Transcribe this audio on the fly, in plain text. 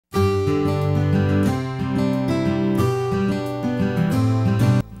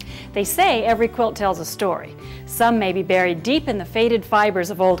They say every quilt tells a story. Some may be buried deep in the faded fibers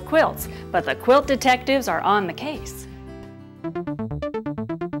of old quilts, but the quilt detectives are on the case.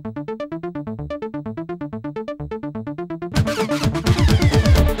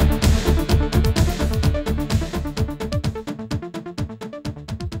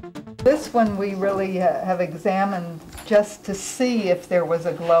 This one we really have examined just to see if there was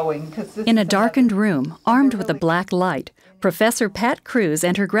a glowing. In a darkened room, armed with a black light, Professor Pat Cruz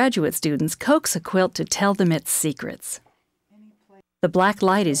and her graduate students coax a quilt to tell them its secrets. The black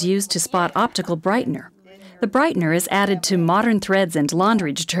light is used to spot optical brightener. The brightener is added to modern threads and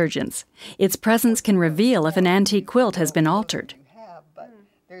laundry detergents. Its presence can reveal if an antique quilt has been altered.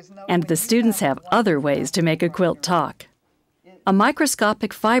 And the students have other ways to make a quilt talk. A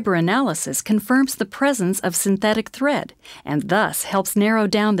microscopic fiber analysis confirms the presence of synthetic thread and thus helps narrow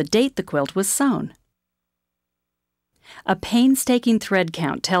down the date the quilt was sewn. A painstaking thread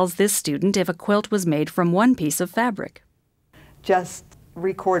count tells this student if a quilt was made from one piece of fabric. Just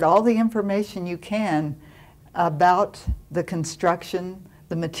record all the information you can about the construction,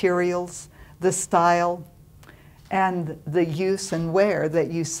 the materials, the style, and the use and wear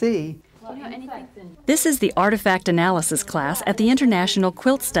that you see. This is the Artifact Analysis class at the International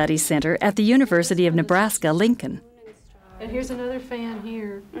Quilt Studies Center at the University of Nebraska, Lincoln. And here's another fan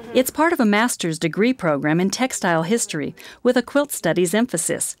here. It's part of a master's degree program in textile history with a quilt studies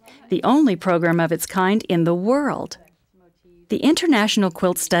emphasis, the only program of its kind in the world. The International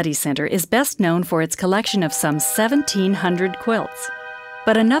Quilt Studies Center is best known for its collection of some 1,700 quilts.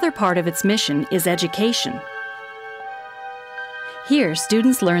 But another part of its mission is education. Here,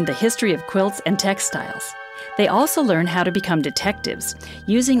 students learn the history of quilts and textiles. They also learn how to become detectives,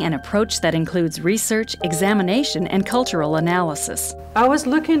 using an approach that includes research, examination, and cultural analysis. I was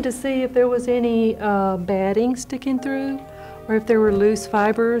looking to see if there was any batting sticking through, or if there were loose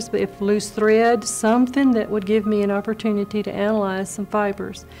fibers, if loose thread, something that would give me an opportunity to analyze some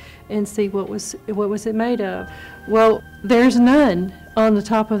fibers and see what was it made of. Well, there's none on the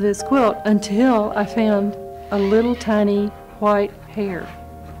top of this quilt until I found a little tiny white hair.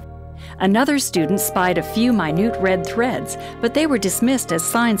 Another student spied a few minute red threads, but they were dismissed as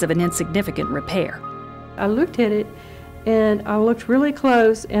signs of an insignificant repair. I looked at it, and I looked really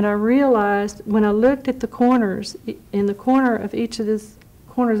close, and I realized when I looked at the corners, in the corner of each of these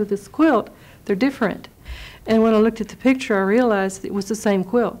corners of this quilt, they're different. And when I looked at the picture, I realized it was the same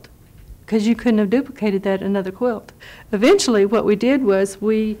quilt, because you couldn't have duplicated that in another quilt. Eventually, what we did was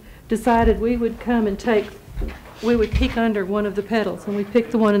we decided we would come and we would peek under one of the petals, and we picked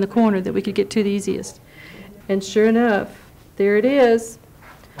the one in the corner that we could get to the easiest. And sure enough, there it is.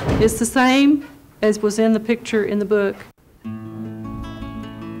 It's the same as was in the picture in the book.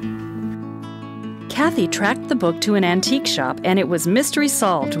 Kathy tracked the book to an antique shop, and it was mystery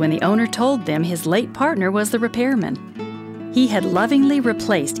solved when the owner told them his late partner was the repairman. He had lovingly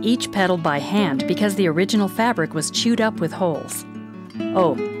replaced each petal by hand because the original fabric was chewed up with holes.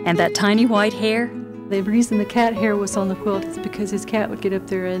 Oh, and that tiny white hair? The reason the cat hair was on the quilt is because his cat would get up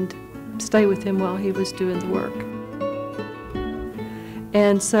there and stay with him while he was doing the work.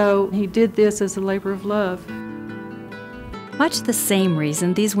 And so he did this as a labor of love. Much the same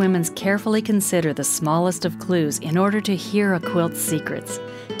reason these women carefully consider the smallest of clues in order to hear a quilt's secrets,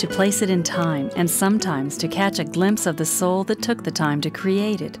 to place it in time, and sometimes to catch a glimpse of the soul that took the time to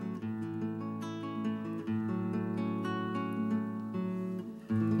create it.